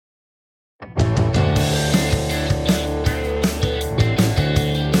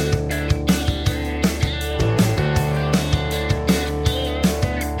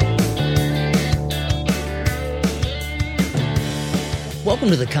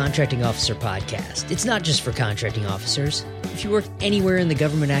Welcome to the Contracting Officer Podcast. It's not just for contracting officers. If you work anywhere in the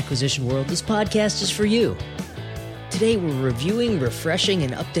government acquisition world, this podcast is for you. Today we're reviewing, refreshing,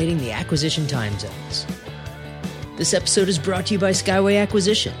 and updating the acquisition time zones. This episode is brought to you by Skyway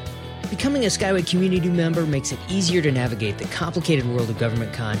Acquisition. Becoming a Skyway community member makes it easier to navigate the complicated world of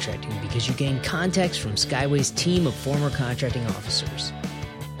government contracting because you gain context from Skyway's team of former contracting officers.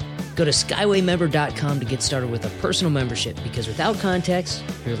 Go to SkywayMember.com to get started with a personal membership because without context,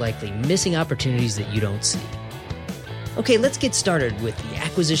 you're likely missing opportunities that you don't see. Okay, let's get started with the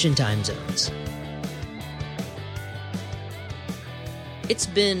acquisition time zones. It's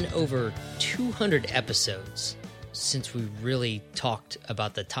been over 200 episodes since we really talked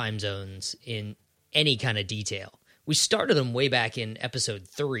about the time zones in any kind of detail. We started them way back in episode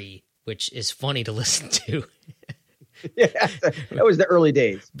 3, which is funny to listen to. Yeah, that was the early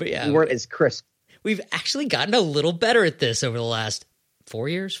days. But yeah, we weren't as crisp. We've actually gotten a little better at this over the last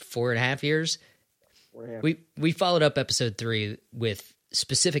 4.5 years. We followed up episode 3 with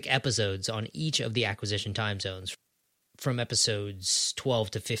specific episodes on each of the acquisition time zones from episodes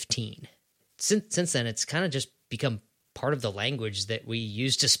 12 to 15. Since then, it's kind of just become part of the language that we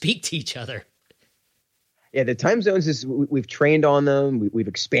use to speak to each other. Yeah, the time zones is we've trained on them. We've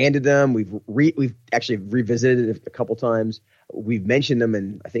expanded them. We've actually revisited it a couple times. We've mentioned them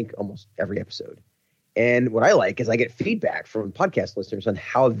in I think almost every episode. And what I like is I get feedback from podcast listeners on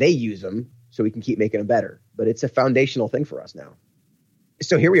how they use them, so we can keep making them better. But it's a foundational thing for us now.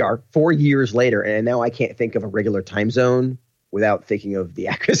 So here we are, 4 years later, and now I can't think of a regular time zone without thinking of the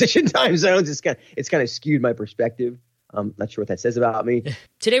acquisition time zones. It's kind of skewed my perspective. I'm not sure what that says about me.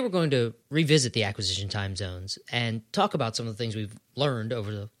 Today we're going to revisit the acquisition time zones and talk about some of the things we've learned over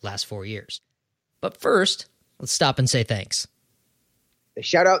the last 4 years. But first, let's stop and say thanks. The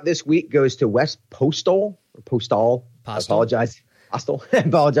shout out this week goes to Wes Postal. I apologize. Postal. I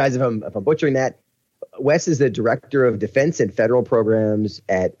apologize if I'm butchering that. Wes is the director of defense and federal programs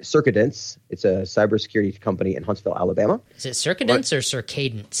at Circadence. It's a cybersecurity company in Huntsville, Alabama. Is it Circadence or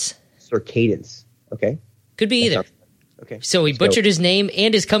Circadence? Circadence. Okay. Could be either. Okay. So he butchered his name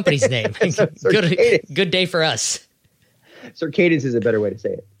and his company's name. Good day for us. Circadence is a better way to say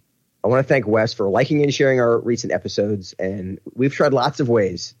it. I want to thank Wes for liking and sharing our recent episodes, and we've tried lots of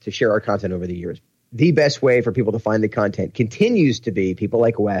ways to share our content over the years. The best way for people to find the content continues to be people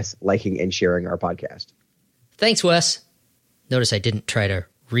like Wes liking and sharing our podcast. Thanks, Wes. Notice I didn't try to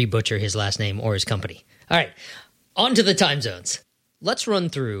re-butcher his last name or his company. All right, on to the time zones. Let's run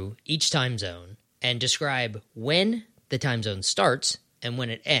through each time zone and describe when the time zone starts and when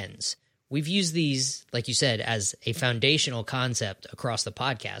it ends. We've used these, like you said, as a foundational concept across the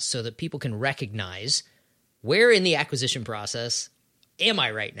podcast so that people can recognize where in the acquisition process am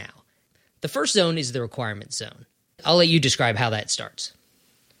I right now. The first zone is the requirement zone. I'll let you describe how that starts.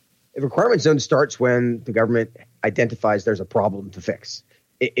 The requirement zone starts when the government identifies there's a problem to fix.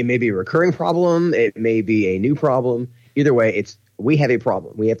 It may be a recurring problem. It may be a new problem. Either way, we have a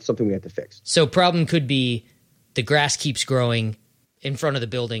problem. We have something we have to fix. So problem could be the grass keeps growing in front of the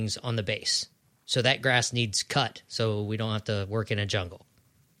buildings on the base. So that grass needs cut so we don't have to work in a jungle.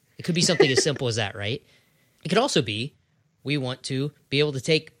 It could be something as simple as that, right? It could also be we want to be able to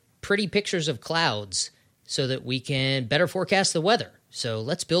take pretty pictures of clouds so that we can better forecast the weather. So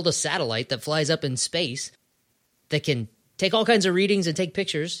let's build a satellite that flies up in space that can take all kinds of readings and take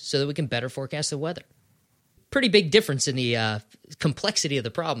pictures so that we can better forecast the weather. Pretty big difference in the complexity of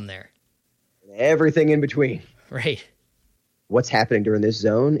the problem there. Everything in between. Right. What's happening during this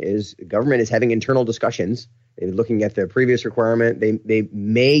zone is the government is having internal discussions. They're looking at the previous requirement. They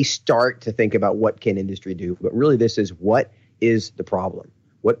may start to think about what can industry do, but really this is what is the problem?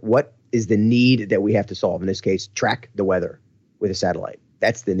 What is the need that we have to solve? In this case, track the weather with a satellite.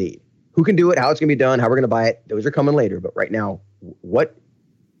 That's the need. Who can do it? How it's going to be done? How we're going to buy it? Those are coming later. But right now, what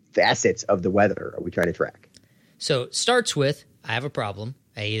facets of the weather are we trying to track? So it starts with, I have a problem.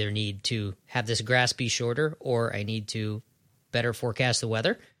 I either need to have this grass be shorter or I need to better forecast the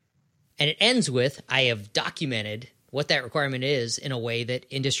weather. And it ends with, I have documented what that requirement is in a way that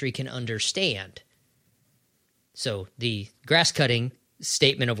industry can understand. So the grass cutting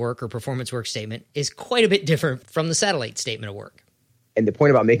statement of work or performance work statement is quite a bit different from the satellite statement of work. And the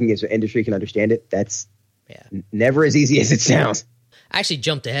point about making it so industry can understand it, that's never as easy as it sounds. I actually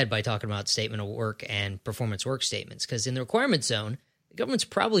jumped ahead by talking about statement of work and performance work statements because in the requirement zone, the government's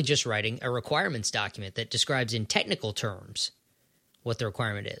probably just writing a requirements document that describes in technical terms what the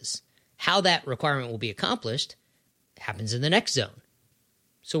requirement is. How that requirement will be accomplished happens in the next zone.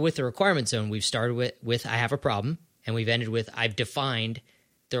 So with the requirement zone, we've started with I have a problem, and we've ended with I've defined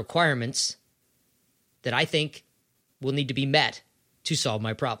the requirements that I think will need to be met to solve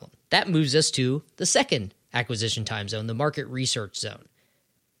my problem. That moves us to the second acquisition time zone, the market research zone.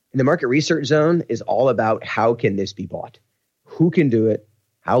 And the market research zone is all about how can this be bought? Who can do it?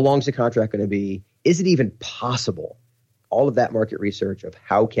 How long is the contract going to be? Is it even possible? All of that market research of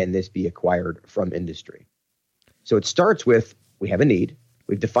how can this be acquired from industry. So it starts with, we have a need,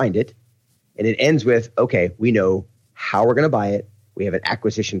 we've defined it, and it ends with, okay, we know how we're going to buy it, we have an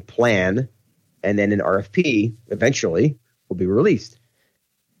acquisition plan, and then an RFP eventually will be released.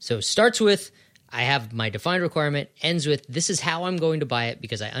 So it starts with, I have my defined requirement, ends with, this is how I'm going to buy it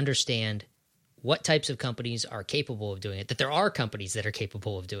because I understand what types of companies are capable of doing it, that there are companies that are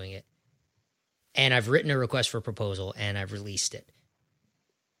capable of doing it. And I've written a request for proposal and I've released it.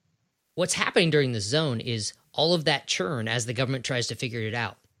 What's happening during this zone is all of that churn as the government tries to figure it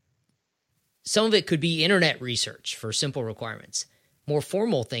out. Some of it could be internet research for simple requirements. More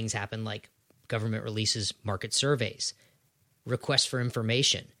formal things happen like government releases market surveys, requests for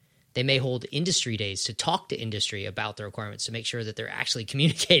information. They may hold industry days to talk to industry about the requirements to make sure that they're actually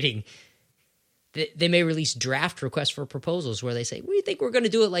communicating. They may release draft requests for proposals where they say, we think we're going to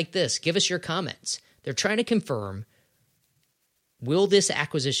do it like this. Give us your comments. They're trying to confirm, will this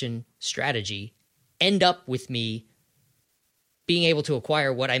acquisition strategy end up with me being able to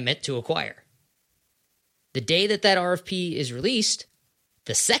acquire what I meant to acquire? The day that RFP is released,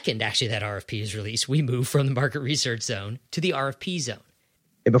 the second actually that RFP is released, we move from the market research zone to the RFP zone.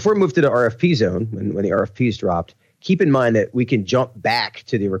 And before we move to the RFP zone, when the RFPs dropped, keep in mind that we can jump back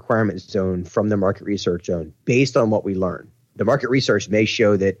to the requirement zone from the market research zone based on what we learn. The market research may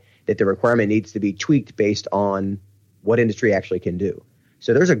show that the requirement needs to be tweaked based on what industry actually can do.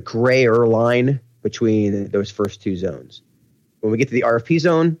 So there's a grayer line between those first two zones. When we get to the RFP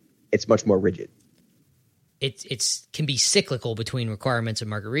zone, it's much more rigid. It can be cyclical between requirements and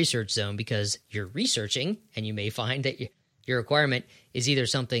market research zone because you're researching and you may find that your requirement is either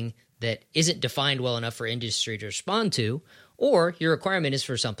something that isn't defined well enough for industry to respond to, or your requirement is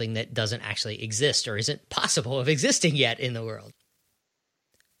for something that doesn't actually exist or isn't possible of existing yet in the world.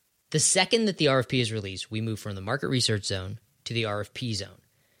 The second that the RFP is released, we move from the market research zone to the RFP zone.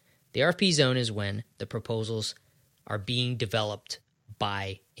 The RFP zone is when the proposals are being developed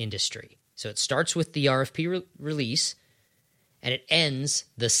by industry. So it starts with the RFP release, and it ends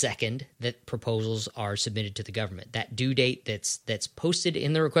the second that proposals are submitted to the government. That due date that's posted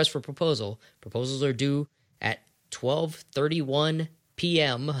in the request for proposal, proposals are due at 12:31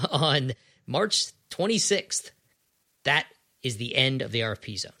 p.m. on March 26th. That is the end of the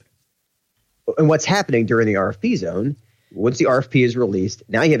RFP zone. And what's happening during the RFP zone, once the RFP is released,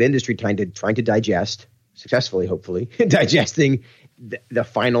 now you have industry trying to digest, successfully hopefully, digesting the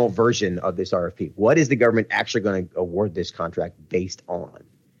final version of this RFP. What is the government actually going to award this contract based on?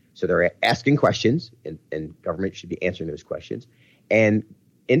 So they're asking questions, and government should be answering those questions. And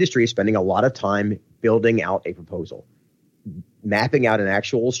industry is spending a lot of time building out a proposal, mapping out an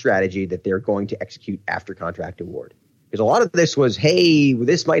actual strategy that they're going to execute after contract award. Because a lot of this was, hey,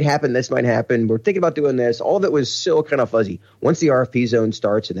 this might happen, we're thinking about doing this. All of it was still kind of fuzzy. Once the RFP zone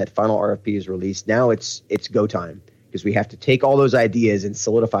starts and that final RFP is released, now it's go time. Because we have to take all those ideas and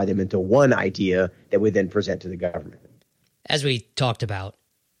solidify them into one idea that we then present to the government. As we talked about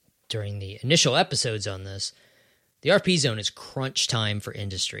during the initial episodes on this, the RFP zone is crunch time for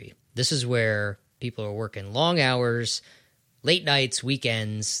industry. This is where people are working long hours, late nights,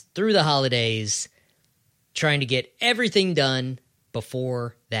 weekends, through the holidays, trying to get everything done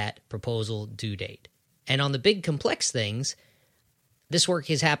before that proposal due date. And on the big complex things, this work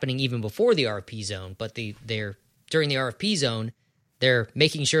is happening even before the RFP zone, but during the RFP zone, they're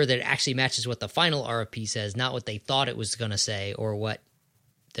making sure that it actually matches what the final RFP says, not what they thought it was going to say or what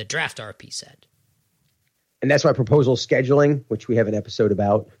the draft RFP said. And that's why proposal scheduling, which we have an episode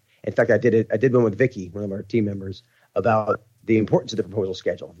about. In fact, I did one with Vicky, one of our team members, about the importance of the proposal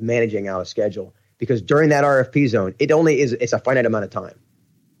schedule, managing out a schedule. Because during that RFP zone, it's a finite amount of time.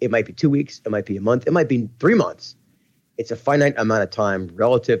 It might be 2 weeks, it might be a month, it might be 3 months. It's a finite amount of time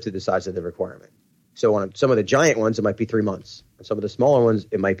relative to the size of the requirement. So on some of the giant ones, it might be 3 months. On some of the smaller ones,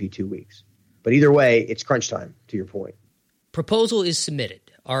 it might be 2 weeks. But either way, it's crunch time, to your point. Proposal is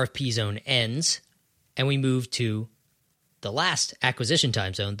submitted. RFP zone ends, and we move to the last acquisition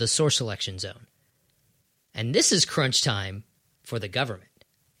time zone, the source selection zone. And this is crunch time for the government.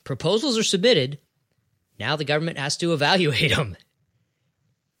 Proposals are submitted. Now the government has to evaluate them.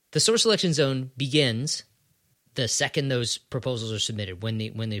 The source selection zone begins the second those proposals are submitted. When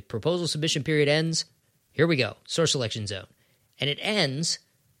the proposal submission period ends, here we go, source selection zone. And it ends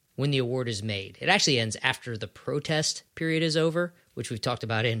when the award is made. It actually ends after the protest period is over, which we've talked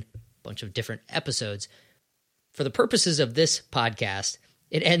about in a bunch of different episodes. For the purposes of this podcast,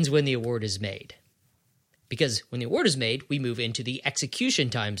 it ends when the award is made. Because when the award is made, we move into the execution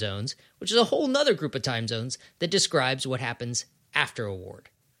time zones, which is a whole nother group of time zones that describes what happens after award.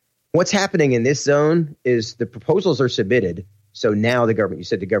 What's happening in this zone is the proposals are submitted. So now you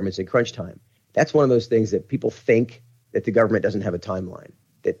said the government's in crunch time. That's one of those things that people think that the government doesn't have a timeline,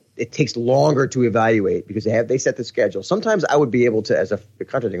 that it takes longer to evaluate because they set the schedule. Sometimes I would be able to, as a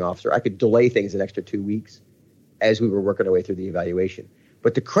contracting officer, I could delay things an extra 2 weeks as we were working our way through the evaluation.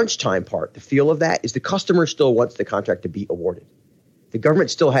 But the crunch time part, the feel of that, is the customer still wants the contract to be awarded. The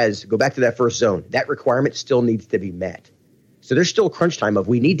government still has, go back to that first zone, that requirement still needs to be met. So there's still crunch time of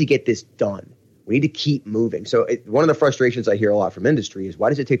we need to get this done. We need to keep moving. So one of the frustrations I hear a lot from industry is why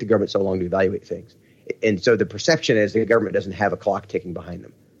does it take the government so long to evaluate things? And so the perception is the government doesn't have a clock ticking behind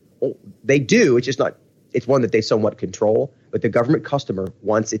them. Well, they do. It's just not, it's one that they somewhat control, but the government customer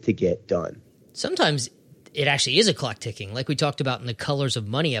wants it to get done. Sometimes it actually is a clock ticking, like we talked about in the Colors of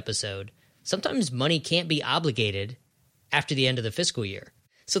Money episode. Sometimes money can't be obligated after the end of the fiscal year.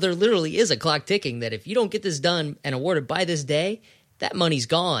 So there literally is a clock ticking that if you don't get this done and awarded by this day, that money's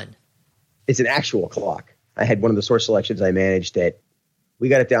gone. It's an actual clock. I had one of the source selections I managed that we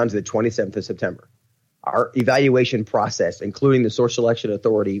got it down to the 27th of September. Our evaluation process, including the source selection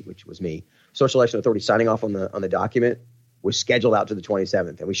authority, which was me, source selection authority signing off on the document, was scheduled out to the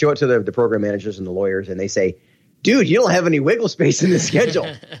 27th. And we show it to the program managers and the lawyers, and they say, dude, you don't have any wiggle space in the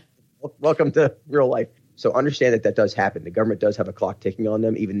schedule. Welcome to real life. So understand that does happen. The government does have a clock ticking on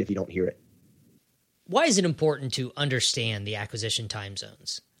them, even if you don't hear it. Why is it important to understand the acquisition time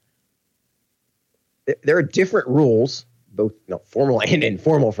zones? There are different rules, both formal and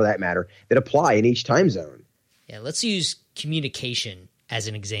informal for that matter, that apply in each time zone. Yeah, let's use communication as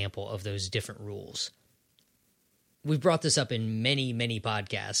an example of those different rules. We've brought this up in many, many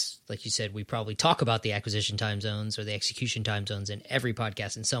podcasts. Like you said, we probably talk about the acquisition time zones or the execution time zones in every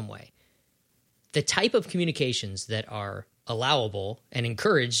podcast in some way. The type of communications that are allowable and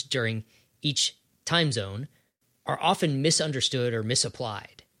encouraged during each time zone are often misunderstood or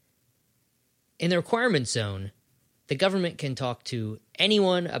misapplied. In the requirement zone, the government can talk to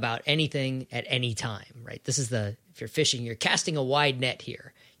anyone about anything at any time, right? This is if you're fishing, you're casting a wide net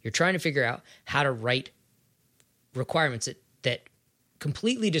here. You're trying to figure out how to write requirements that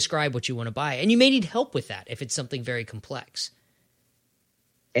completely describe what you want to buy. And you may need help with that if it's something very complex.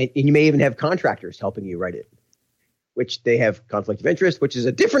 And you may even have contractors helping you write it, which they have conflict of interest, which is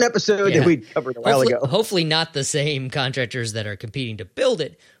a different episode that we covered a while ago. Hopefully not the same contractors that are competing to build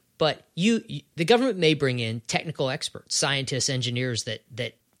it, but the government may bring in technical experts, scientists, engineers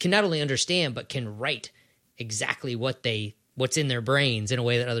that can not only understand, but can write exactly what's in their brains in a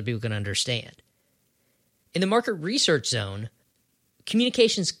way that other people can understand. In the market research zone,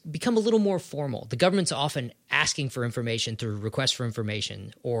 communications become a little more formal. The government's often asking for information through requests for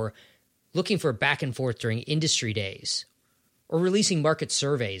information or looking for back and forth during industry days or releasing market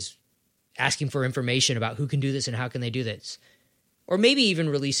surveys, asking for information about who can do this and how can they do this, or maybe even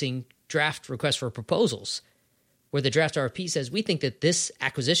releasing draft requests for proposals where the draft RFP says, we think that this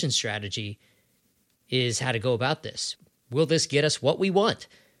acquisition strategy is how to go about this. Will this get us what we want?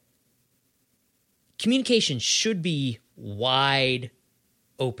 Communication should be wide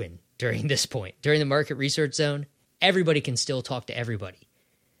open during this point. During the market research zone, everybody can still talk to everybody.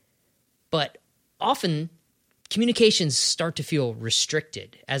 But often, communications start to feel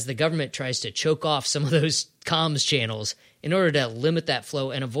restricted as the government tries to choke off some of those comms channels in order to limit that flow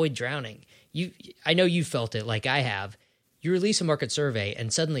and avoid drowning. I know you felt it like I have. You release a market survey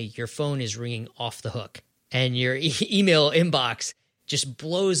and suddenly your phone is ringing off the hook and your email inbox just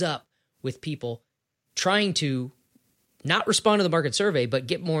blows up with people trying to not respond to the market survey, but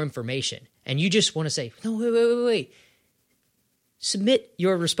get more information. And you just want to say, no, wait. Submit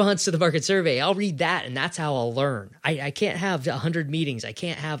your response to the market survey. I'll read that, and that's how I'll learn. I can't have 100 meetings. I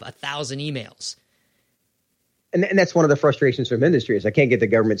can't have 1,000 emails. And that's one of the frustrations from industry is I can't get the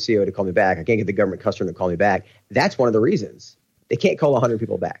government CEO to call me back. I can't get the government customer to call me back. That's one of the reasons. They can't call 100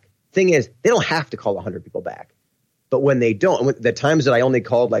 people back. Thing is, they don't have to call 100 people back. But when they don't, the times that I only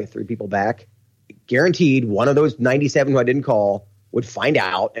called like 3 people back, guaranteed one of those 97 who I didn't call would find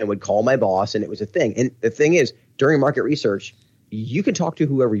out and would call my boss, and it was a thing. And the thing is, during market research, you can talk to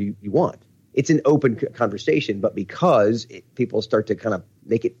whoever you want. It's an open conversation, but because people start to kind of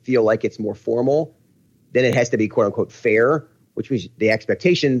make it feel like it's more formal, then it has to be quote unquote fair, which means the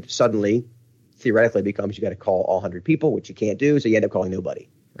expectation suddenly theoretically becomes you got to call all 100 people, which you can't do. So you end up calling nobody.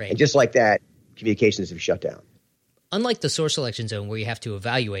 Right. And just like that, communications have shut down. Unlike the source selection zone where you have to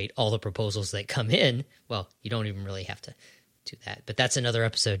evaluate all the proposals that come in, well, you don't even really have to do that. But that's another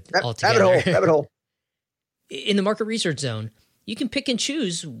episode altogether. Rabbit hole. In the market research zone, you can pick and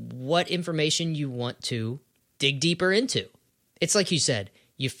choose what information you want to dig deeper into. It's like you said,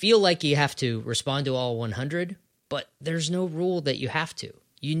 you feel like you have to respond to all 100, but there's no rule that you have to.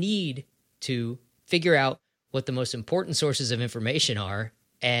 You need to figure out what the most important sources of information are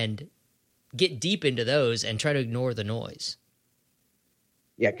and get deep into those and try to ignore the noise.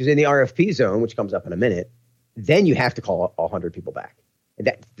 Yeah, because in the RFP zone, which comes up in a minute, then you have to call all 100 people back. And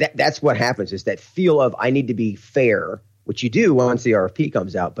that's what happens, is that feel of I need to be fair, which you do once the RFP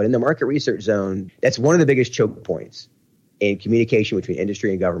comes out. But in the market research zone, that's one of the biggest choke points in communication between industry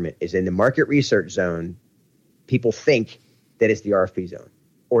and government is in the market research zone, people think that it's the RFP zone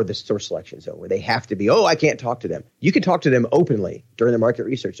or the source selection zone where they have to be, I can't talk to them. You can talk to them openly during the market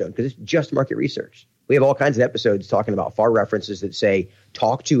research zone because it's just market research. We have all kinds of episodes talking about FAR references that say,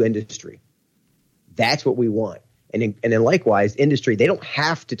 talk to industry. That's what we want. And then likewise, industry, they don't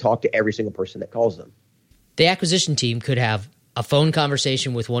have to talk to every single person that calls them. The acquisition team could have a phone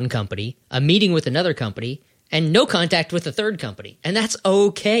conversation with one company, a meeting with another company, and no contact with a third company. And that's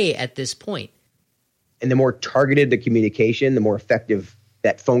okay at this point. And the more targeted the communication, the more effective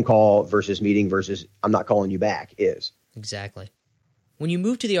that phone call versus meeting versus I'm not calling you back is. Exactly. When you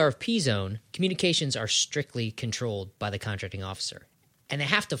move to the RFP zone, communications are strictly controlled by the contracting officer. And they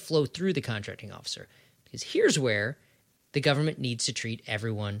have to flow through the contracting officer. Because here's where the government needs to treat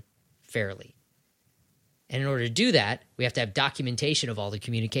everyone fairly. And in order to do that, we have to have documentation of all the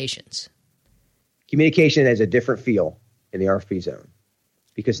communications. Communication has a different feel in the RFP zone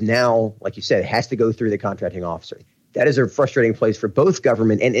because now, like you said, it has to go through the contracting officer. That is a frustrating place for both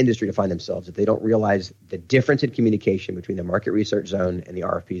government and industry to find themselves if they don't realize the difference in communication between the market research zone and the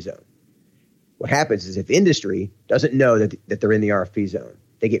RFP zone. What happens is if industry doesn't know that they're in the RFP zone,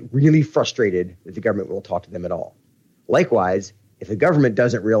 they get really frustrated that the government won't talk to them at all. Likewise, if the government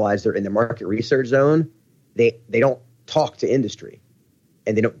doesn't realize they're in the market research zone, they don't talk to industry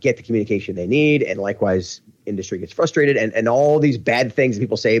and they don't get the communication they need. And likewise, industry gets frustrated and all these bad things that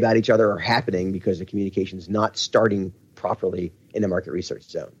people say about each other are happening because the communication is not starting properly in the market research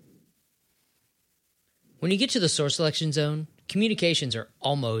zone. When you get to the source selection zone, communications are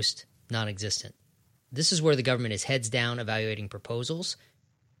almost non-existent. This is where the government is heads down evaluating proposals.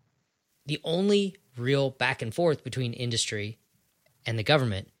 The only real back and forth between industry and the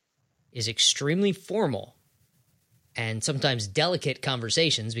government is extremely formal and sometimes delicate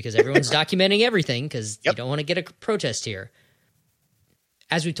conversations because everyone's documenting everything because you don't want to get a protest here.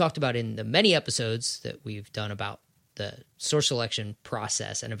 As we talked about in the many episodes that we've done about the source selection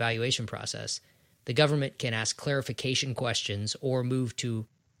process and evaluation process, the government can ask clarification questions or move to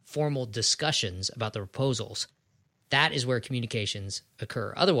formal discussions about the proposals. That is where communications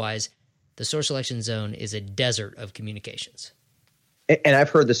occur. Otherwise, the source selection zone is a desert of communications. And I've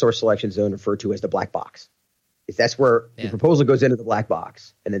heard the source selection zone referred to as the black box. That's where the proposal goes into the black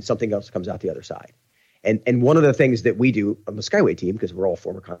box and then something else comes out the other side. And one of the things that we do on the Skyway team, because we're all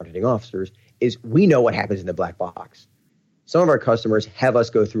former contracting officers, is we know what happens in the black box. Some of our customers have us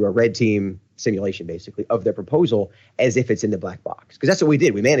go through a red team simulation, basically, of their proposal as if it's in the black box. Because that's what we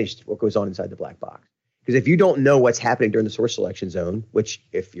did. We managed what goes on inside the black box. Because if you don't know what's happening during the source selection zone, which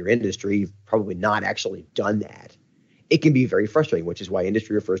if you're industry, you've probably not actually done that, it can be very frustrating, which is why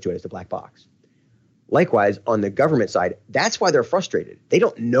industry refers to it as the black box. Likewise, on the government side, that's why they're frustrated. They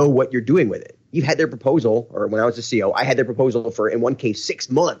don't know what you're doing with it. You've had their proposal, or when I was a CO, I had their proposal for, in one case, 6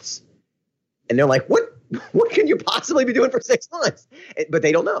 months. And they're like, what can you possibly be doing for 6 months? But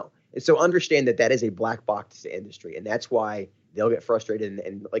they don't know. And so understand that that is a black box to industry. And that's why they'll get frustrated.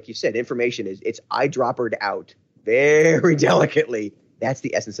 And like you said, information it's eyedroppered out very delicately. That's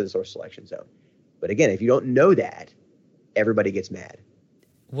the essence of the source selection zone. But again, if you don't know that, everybody gets mad.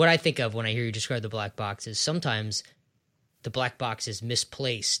 What I think of when I hear you describe the black box is sometimes the black box is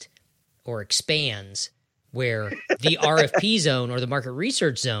misplaced or expands where the RFP zone or the market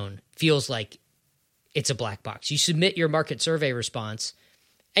research zone feels like it's a black box. You submit your market survey response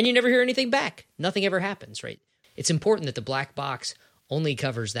and you never hear anything back. Nothing ever happens, right? It's important that the black box only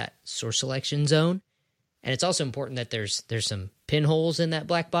covers that source selection zone. And it's also important that there's some pinholes in that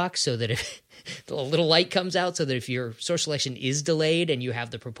black box so that if a little light comes out so that if your source selection is delayed and you have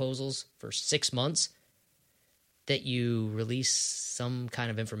the proposals for 6 months, that you release some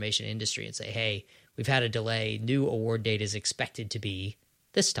kind of information to industry and say, hey, we've had a delay. New award date is expected to be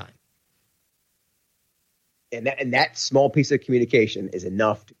this time. And that small piece of communication is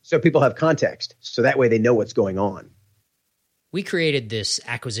enough so people have context. So that way they know what's going on. We created this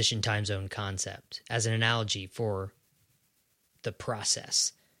acquisition time zone concept as an analogy for the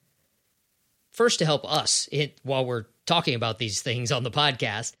process. First, to help us while we're talking about these things on the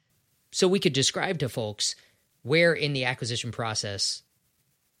podcast, so we could describe to folks where in the acquisition process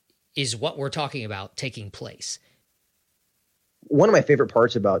is what we're talking about taking place? One of my favorite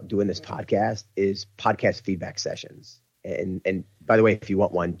parts about doing this podcast is podcast feedback sessions. And by the way, if you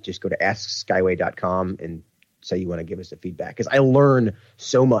want one, just go to askskyway.com and say you want to give us a feedback, because I learn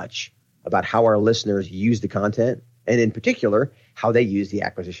so much about how our listeners use the content, and in particular, how they use the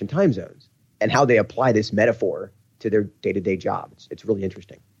acquisition time zones and how they apply this metaphor to their day-to-day job. It's really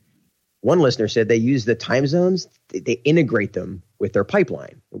interesting. One listener said they use the time zones, they integrate them with their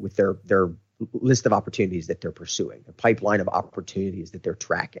pipeline, with their list of opportunities that they're pursuing, the pipeline of opportunities that they're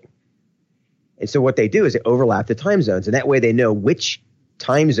tracking. And so what they do is they overlap the time zones, and that way they know which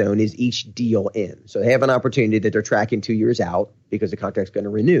time zone is each deal in. So they have an opportunity that they're tracking 2 years out because the contract's going to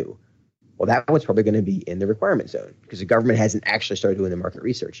renew. Well, that one's probably going to be in the requirement zone because the government hasn't actually started doing the market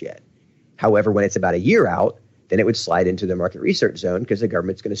research yet. However, when it's about a year out, then it would slide into the market research zone because the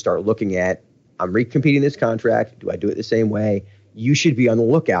government's going to start looking at, I'm recompeting this contract. Do I do it the same way? You should be on the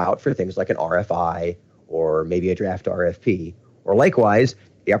lookout for things like an RFI or maybe a draft RFP. Or likewise,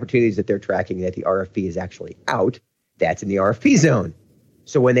 the opportunities that they're tracking that the RFP is actually out, that's in the RFP zone.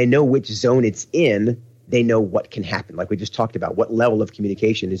 So when they know which zone it's in, they know what can happen. Like we just talked about, what level of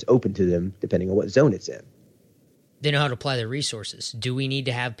communication is open to them depending on what zone it's in. They know how to apply their resources. Do we need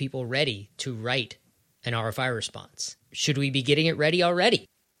to have people ready to write an RFI response? Should we be getting it ready already?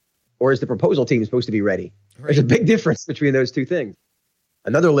 Or is the proposal team supposed to be ready? Right. There's a big difference between those two things.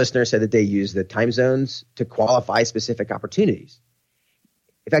 Another listener said that they use the time zones to qualify specific opportunities.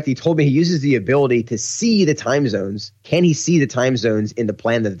 In fact, he told me he uses the ability to see the time zones. Can he see the time zones in the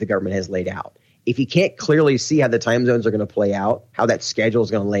plan that the government has laid out? If he can't clearly see how the time zones are going to play out, how that schedule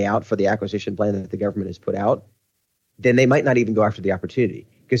is going to lay out for the acquisition plan that the government has put out, then they might not even go after the opportunity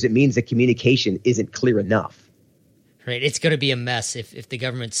because it means the communication isn't clear enough. Right. It's going to be a mess if the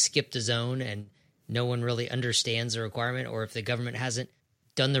government skipped a zone and no one really understands the requirement, or if the government hasn't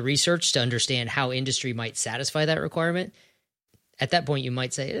done the research to understand how industry might satisfy that requirement. At that point, you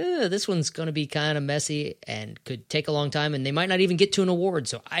might say, this one's going to be kind of messy and could take a long time, and they might not even get to an award,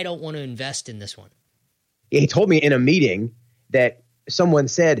 so I don't want to invest in this one. He told me in a meeting that someone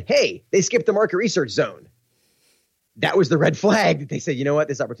said, hey, they skipped the market research zone. That was the red flag that they said, you know what,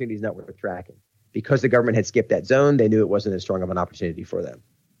 this opportunity is not worth tracking. Because the government had skipped that zone, they knew it wasn't as strong of an opportunity for them.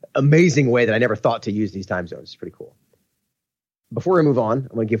 Amazing way that I never thought to use these time zones. It's pretty cool. Before we move on,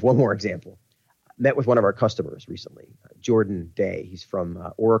 I'm going to give one more example. Met with one of our customers recently, Jordan Day. He's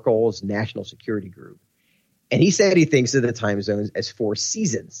from Oracle's National Security Group. And he said he thinks of the time zones as 4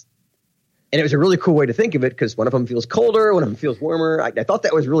 seasons. And it was a really cool way to think of it because one of them feels colder, one of them feels warmer. I thought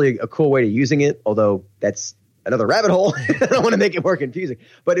that was really a cool way of using it, although that's another rabbit hole. I don't want to make it more confusing.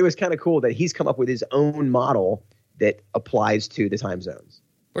 But it was kind of cool that he's come up with his own model that applies to the time zones.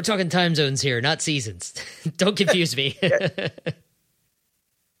 We're talking time zones here, not seasons. Don't confuse me.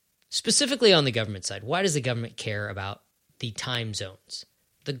 Specifically on the government side, why does the government care about the time zones?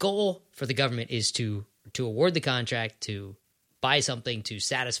 The goal for the government is to award the contract, to buy something, to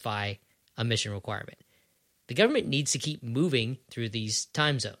satisfy a mission requirement. The government needs to keep moving through these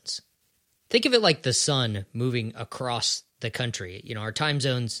time zones. Think of it like the sun moving across the country. You know, our time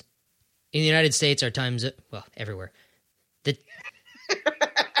zones in the United States, our time zone, well, everywhere. That's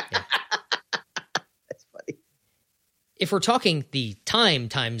funny. If we're talking the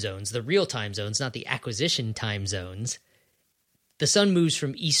time zones, the real time zones, not the acquisition time zones, the sun moves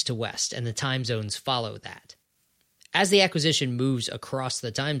from east to west, and the time zones follow that. As the acquisition moves across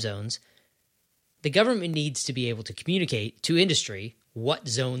the time zones, the government needs to be able to communicate to industry what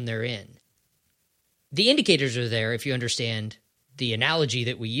zone they're in. The indicators are there if you understand the analogy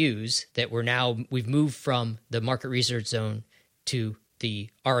that we use, that we've moved from the market research zone to the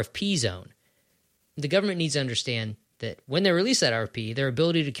RFP zone. The government needs to understand that when they release that RFP, their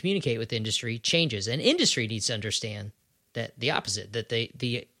ability to communicate with industry changes, and industry needs to understand that the opposite, that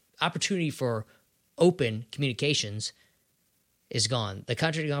the opportunity for open communications is gone. The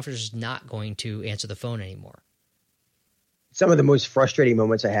contracting officer is not going to answer the phone anymore. Some of the most frustrating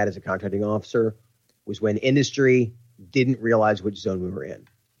moments I had as a contracting officer was when industry didn't realize which zone we were in.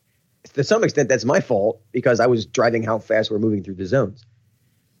 To some extent, that's my fault because I was driving how fast we're moving through the zones.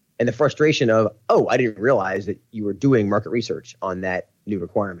 And the frustration of, I didn't realize that you were doing market research on that new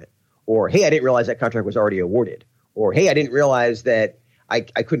requirement. Or, hey, I didn't realize that contract was already awarded. Or, hey, I didn't realize that I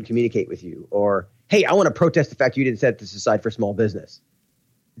couldn't communicate with you. Or, hey, I want to protest the fact you didn't set this aside for small business.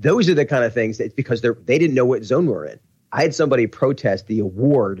 Those are the kind of things that because they didn't know what zone we're in. I had somebody protest the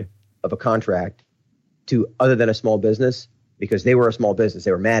award of a contract to other than a small business because they were a small business.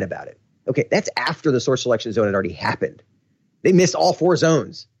 They were mad about it. Okay, that's after the source selection zone had already happened. They missed all 4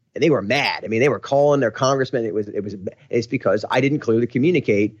 zones. And they were mad. I mean, they were calling their congressman. It's because I didn't clearly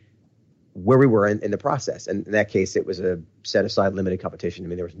communicate where we were in the process. And in that case, it was a set aside limited competition. I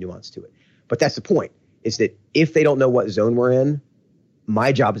mean, there was nuance to it. But that's the point, is that if they don't know what zone we're in,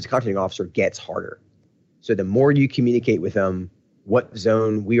 my job as a contracting officer gets harder. So the more you communicate with them what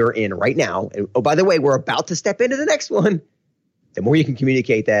zone we are in right now, and oh, by the way, we're about to step into the next one, the more you can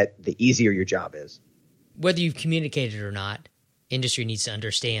communicate that, the easier your job is. Whether you've communicated or not, industry needs to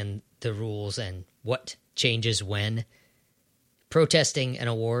understand the rules and what changes when. Protesting an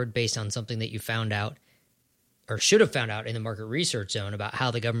award based on something that you found out or should have found out in the market research zone about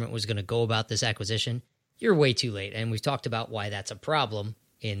how the government was going to go about this acquisition, you're way too late. And we've talked about why that's a problem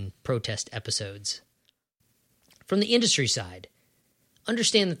in protest episodes. From the industry side,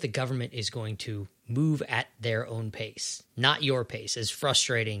 understand that the government is going to move at their own pace, not your pace, as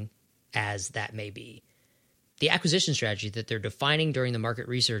frustrating as that may be. The acquisition strategy that they're defining during the market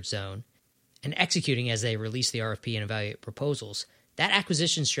research zone and executing as they release the RFP and evaluate proposals, that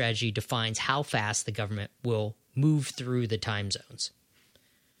acquisition strategy defines how fast the government will move through the time zones.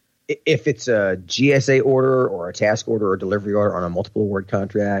 If it's a GSA order or a task order or delivery order on a multiple award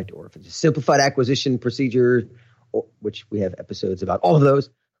contract, or if it's a simplified acquisition procedure, which we have episodes about all of those,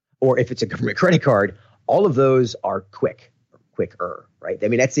 or if it's a government credit card, all of those are quicker, right? I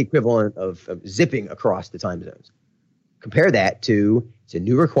mean, that's the equivalent of zipping across the time zones. Compare that to, it's a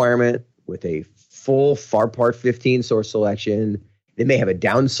new requirement with a full FAR Part 15 source selection. They may have a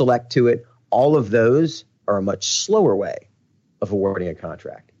down select to it. All of those are a much slower way of awarding a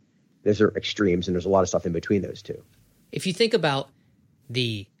contract. Those are extremes, and there's a lot of stuff in between those two. If you think about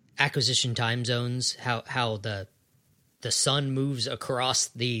the acquisition time zones, how the sun moves across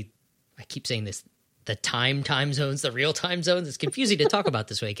I keep saying this, the time zones, the real time zones. It's confusing to talk about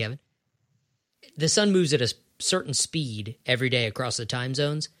this way, Kevin. The sun moves at a certain speed every day across the time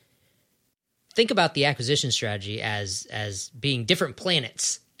zones. Think about the acquisition strategy as being different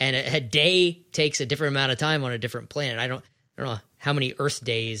planets, and a day takes a different amount of time on a different planet. I don't know how many Earth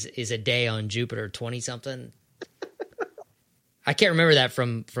days is a day on Jupiter, 20-something. I can't remember that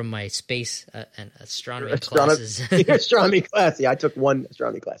from my space and astronomy classes. Astronomy class. Yeah, I took one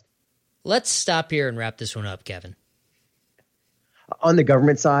astronomy class. Let's stop here and wrap this one up, Kevin. On the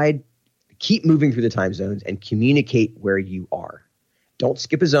government side, keep moving through the time zones and communicate where you are. Don't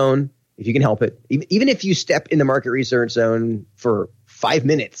skip a zone if you can help it. Even if you step in the market research zone for 5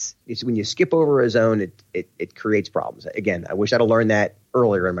 minutes, it's when you skip over a zone, it creates problems. Again, I wish I'd have learned that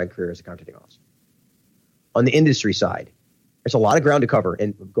earlier in my career as a contracting officer. On the industry side, there's a lot of ground to cover.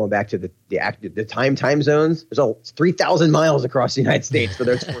 And going back to the time zones, there's 3,000 miles across the United States. So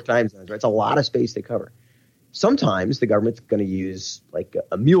there's 4 time zones, right? It's a lot of space to cover. Sometimes the government's going to use like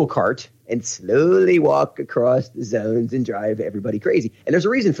a mule cart and slowly walk across the zones and drive everybody crazy. And there's a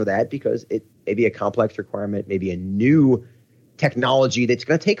reason for that, because it may be a complex requirement, maybe a new technology that's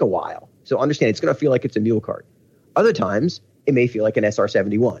going to take a while. So understand, it's going to feel like it's a mule cart. Other times, it may feel like an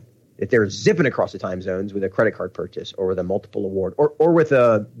SR-71. If they're zipping across the time zones with a credit card purchase or with a multiple award or with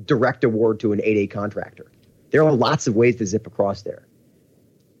a direct award to an 8A contractor. There are lots of ways to zip across there.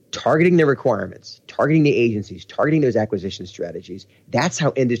 Targeting the requirements, targeting the agencies, targeting those acquisition strategies, that's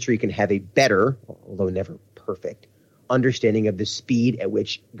how industry can have a better, although never perfect, understanding of the speed at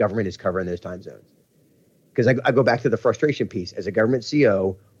which government is covering those time zones. Because I go back to the frustration piece. As a government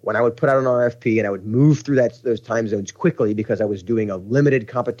CO, when I would put out an RFP and I would move through those time zones quickly because I was doing a limited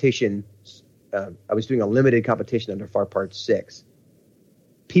competition, under FAR Part 6.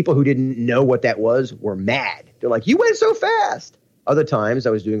 People who didn't know what that was were mad. They're like, "You went so fast." Other times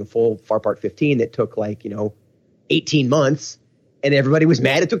I was doing a full FAR Part 15 that took 18 months, and everybody was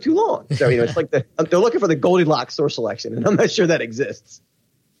mad it took too long. So it's like they're looking for the Goldilocks source selection, and I'm not sure that exists.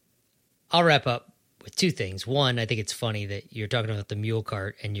 I'll wrap up with 2 things. One, I think it's funny that you're talking about the mule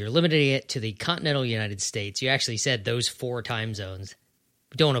cart and you're limiting it to the continental United States. You actually said those 4 time zones.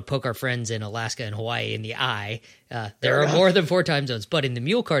 We don't want to poke our friends in Alaska and Hawaii in the eye. There are more than 4 time zones. But in the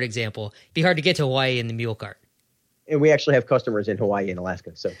mule cart example, it'd be hard to get to Hawaii in the mule cart. And we actually have customers in Hawaii and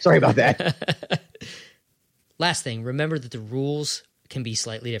Alaska. So sorry about that. Last thing, remember that the rules can be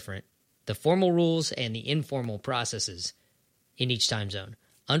slightly different. The formal rules and the informal processes in each time zone.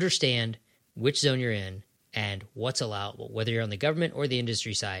 Understand which zone you're in and what's allowable, whether you're on the government or the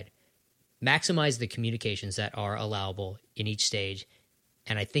industry side. Maximize the communications that are allowable in each stage,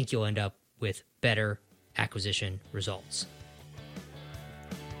 and I think you'll end up with better acquisition results.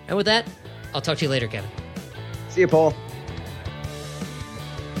 And with that, I'll talk to you later, Kevin. See you, Paul.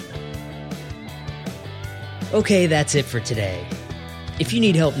 Okay, that's it for today. If you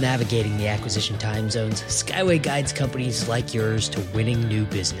need help navigating the acquisition time zones, Skyway guides companies like yours to winning new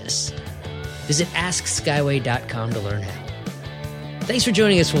business. Visit AskSkyway.com to learn how. Thanks for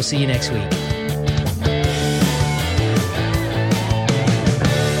joining us. We'll see you next week.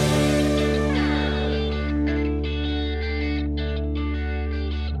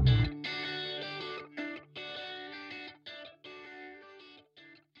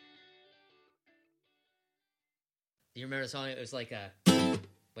 You remember the song? It was like a...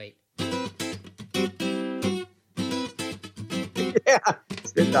 Wait. Yeah.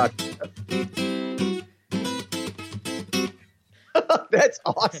 Spin Doctor. That's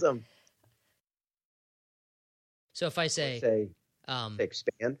awesome. So if I say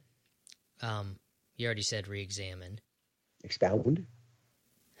expand. You already said re-examine. Expound.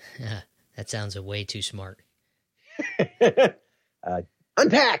 That sounds way too smart.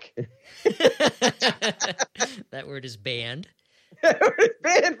 Unpack. That word is banned. It's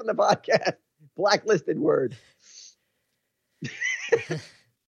banned from the podcast. Blacklisted word.